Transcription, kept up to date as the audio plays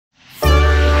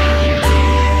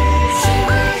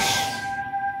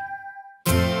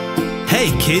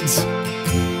Okay, kids.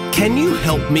 Can you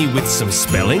help me with some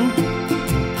spelling?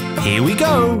 Here we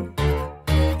go.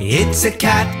 It's a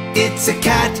cat, it's a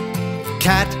cat.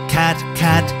 Cat, cat,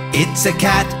 cat. It's a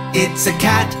cat, it's a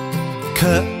cat.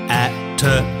 Cat.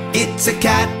 It's a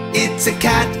cat, it's a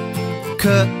cat.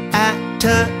 Cat.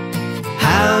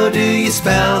 How do you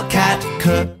spell cat?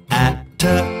 Cat.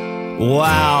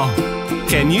 Wow.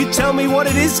 Can you tell me what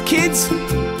it is, kids?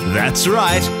 That's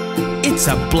right. It's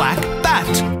a black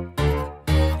bat.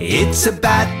 It's a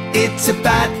bat, it's a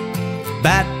bat.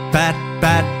 Bat, bat,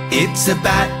 bat. It's a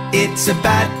bat, it's a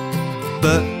bat.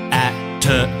 Bat.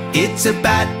 It's a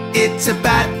bat, it's a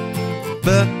bat.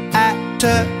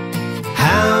 Bat.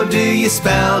 How do you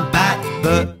spell bat?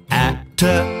 Bat.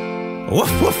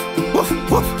 Woof, woof, woof,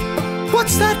 woof.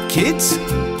 What's that, kids?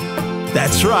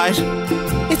 That's right.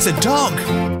 It's a dog.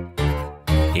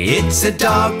 It's a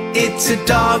dog, it's a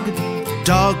dog.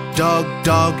 Dog, dog,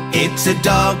 dog. It's a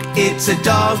dog, it's a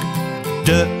dog.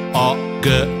 Dog.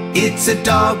 It's a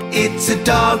dog, it's a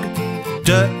dog.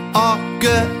 Dog.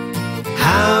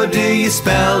 How do you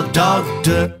spell dog?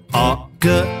 Dog.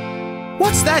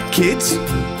 What's that, kids?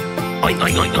 Oink,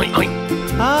 oink, oink, oink, oink.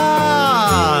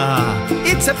 Ah,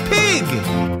 it's a pig.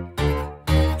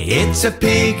 It's a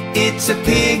pig, it's a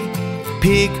pig.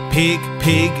 Pig, pig,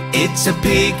 pig. It's a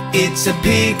pig, it's a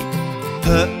pig.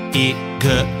 Pig.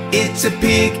 It's a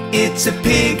pig, it's a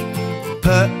pig.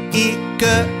 Pig.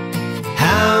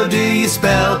 How do you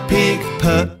spell pig?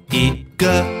 Pig.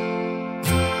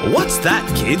 What's that,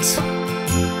 kids?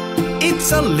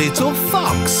 It's a little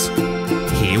fox.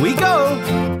 Here we go.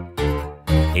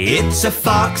 It's a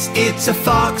fox, it's a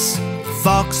fox.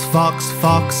 Fox, fox,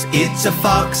 fox. It's a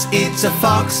fox, it's a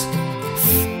fox.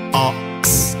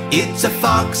 Ox. It's a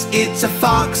fox, it's a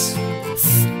fox.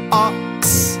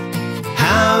 Ox.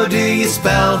 How do you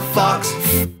spell fox?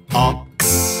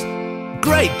 Ox.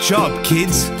 Great job,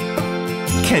 kids.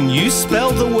 Can you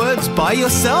spell the words by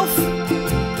yourself?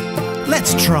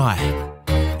 Let's try.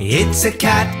 It's a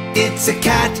cat, it's a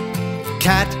cat.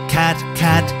 Cat, cat,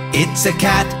 cat. It's a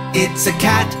cat, it's a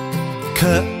cat.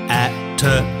 Cat.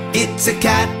 It's a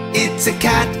cat, it's a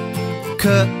cat.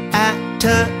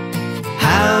 Cat.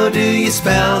 How do you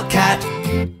spell cat?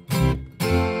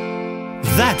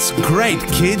 That's great,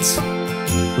 kids.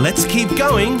 Let's keep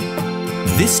going.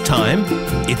 This time,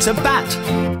 it's a bat.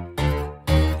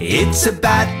 It's a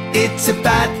bat, it's a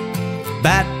bat.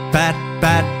 Bat, bat,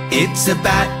 bat. It's a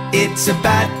bat, it's a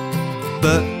bat.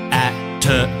 Bat.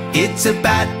 It's a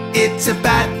bat, it's a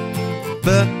bat.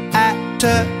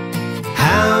 Bat.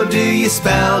 How do you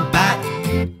spell bat?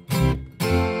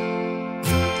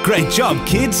 Great job,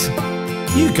 kids.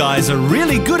 You guys are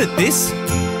really good at this.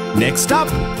 Next up,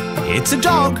 it's a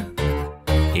dog.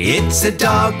 It's a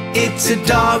dog, it's a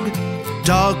dog.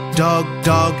 Dog, dog,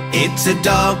 dog. It's a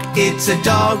dog, it's a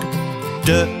dog.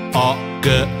 Dog.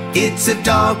 It's a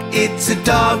dog, it's a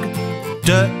dog.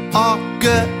 Dog.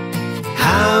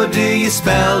 How do you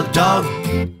spell dog?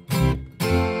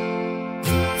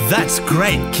 That's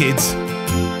great, kids.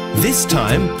 This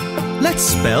time, let's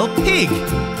spell pig.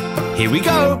 Here we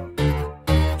go.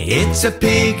 It's a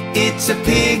pig, it's a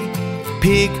pig.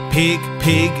 Pig, pig,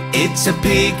 pig. It's a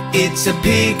pig, it's a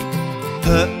pig.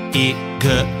 Pig.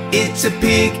 It's a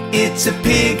pig, it's a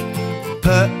pig.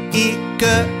 Pig.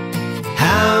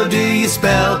 How do you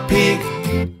spell pig?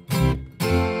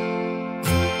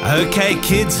 Okay,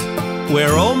 kids,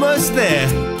 we're almost there.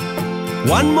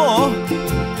 One more.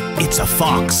 It's a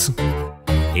fox.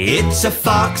 It's a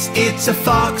fox, it's a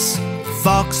fox.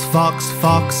 Fox, fox,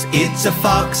 fox. It's a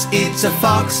fox, it's a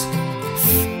fox.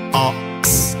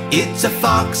 Ox. It's a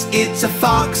fox, it's a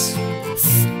fox.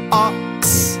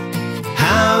 Ox.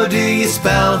 How do you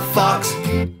spell fox?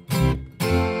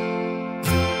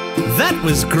 That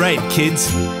was great, kids.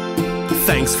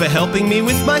 Thanks for helping me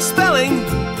with my spelling.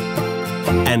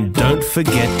 And don't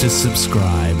forget to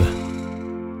subscribe.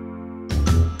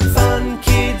 Fun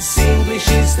Kids English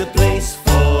is the place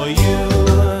for you.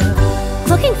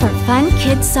 Looking for fun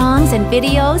kids songs and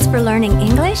videos for learning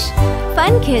English?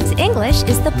 Fun Kids English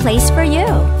is the place for you.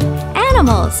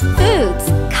 Animals,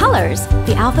 foods, colors,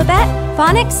 the alphabet,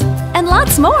 phonics, and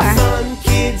lots more. Fun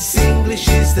Kids English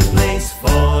is the place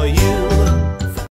for you.